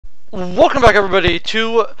Welcome back, everybody,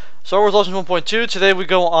 to Star Wars Legends 1.2. Today we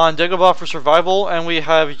go on Dagobah for survival, and we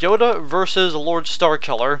have Yoda versus Lord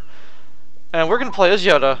Starkiller. And we're gonna play as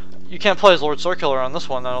Yoda. You can't play as Lord Starkiller on this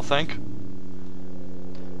one, I don't think.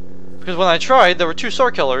 Because when I tried, there were two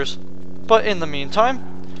Starkillers. But in the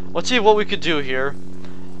meantime, let's see what we could do here.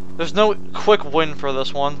 There's no quick win for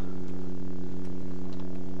this one.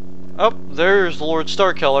 Oh, there's Lord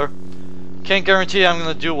Starkiller. Can't guarantee I'm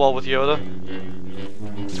gonna do well with Yoda.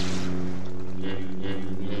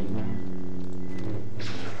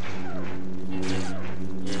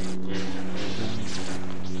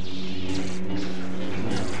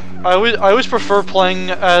 I always prefer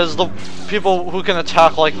playing as the people who can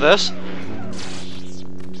attack like this.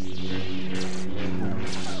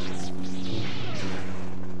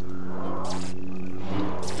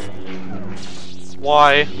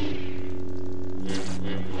 Why?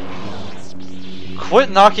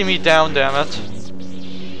 Quit knocking me down, damn it.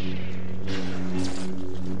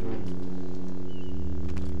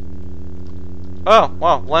 Oh,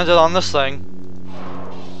 wow, landed on this thing.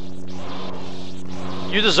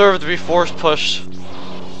 You deserve to be force pushed.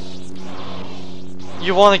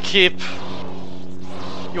 You want to keep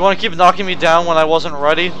knocking me down when I wasn't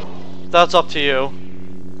ready? That's up to you.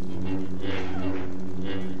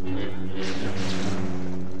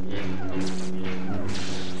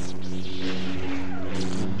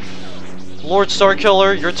 Lord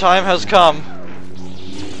Starkiller, your time has come.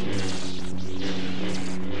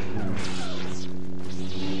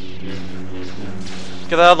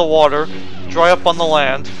 Get out of the water. Dry up on the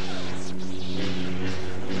land.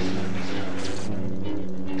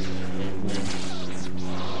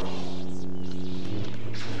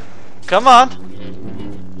 Come on.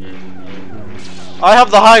 I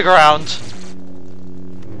have the high ground.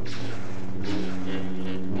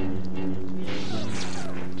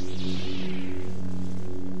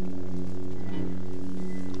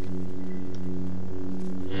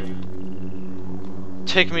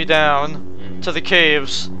 Take me down to the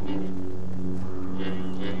caves.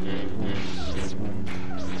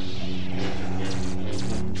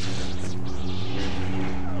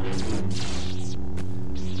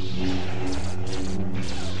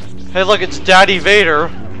 Hey, look, it's Daddy Vader.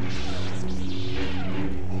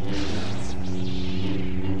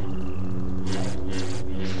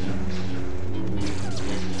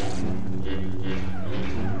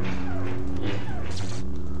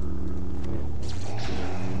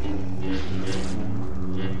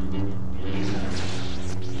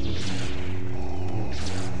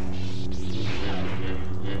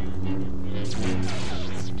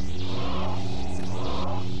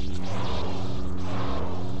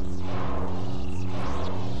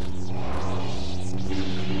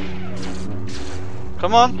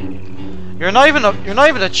 Come on. You're not even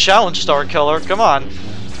a challenge Starkiller. Come on.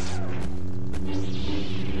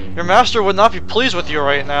 Your master would not be pleased with you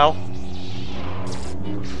right now.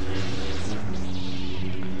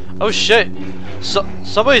 Oh shit.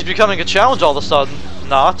 Somebody's becoming a challenge all of a sudden.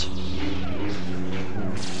 Not.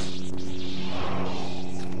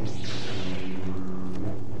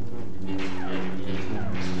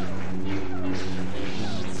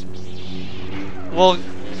 We'll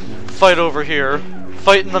fight over here.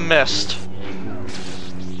 Fight in the mist.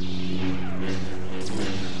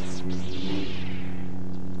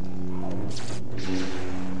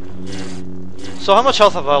 So how much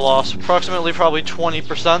health have I lost? Approximately probably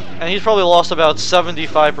 20%, and he's probably lost about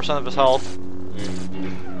 75% of his health.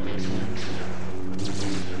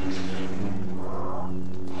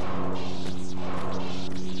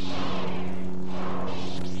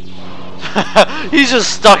 He's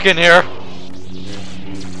just stuck in here.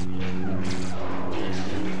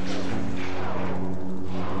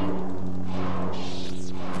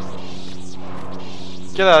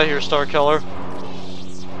 Get out of here, Starkiller.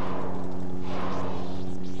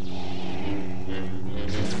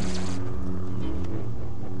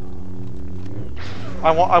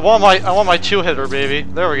 I want my two-hitter, baby.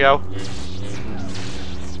 There we go.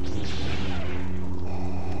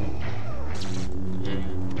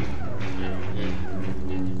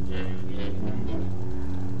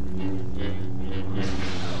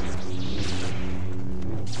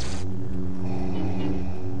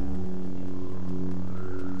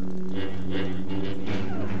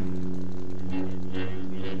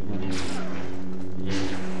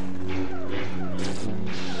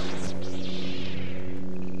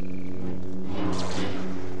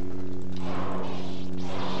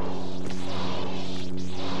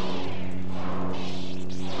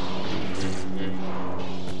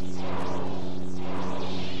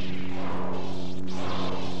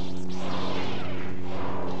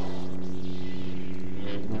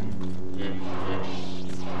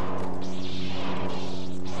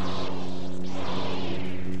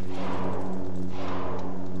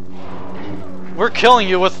 We're killing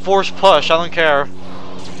you with force push, I don't care.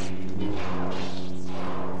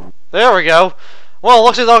 There we go. Well,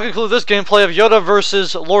 looks like that'll conclude this gameplay of Yoda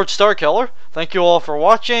versus Lord Starkiller. Thank you all for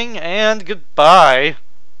watching, and goodbye.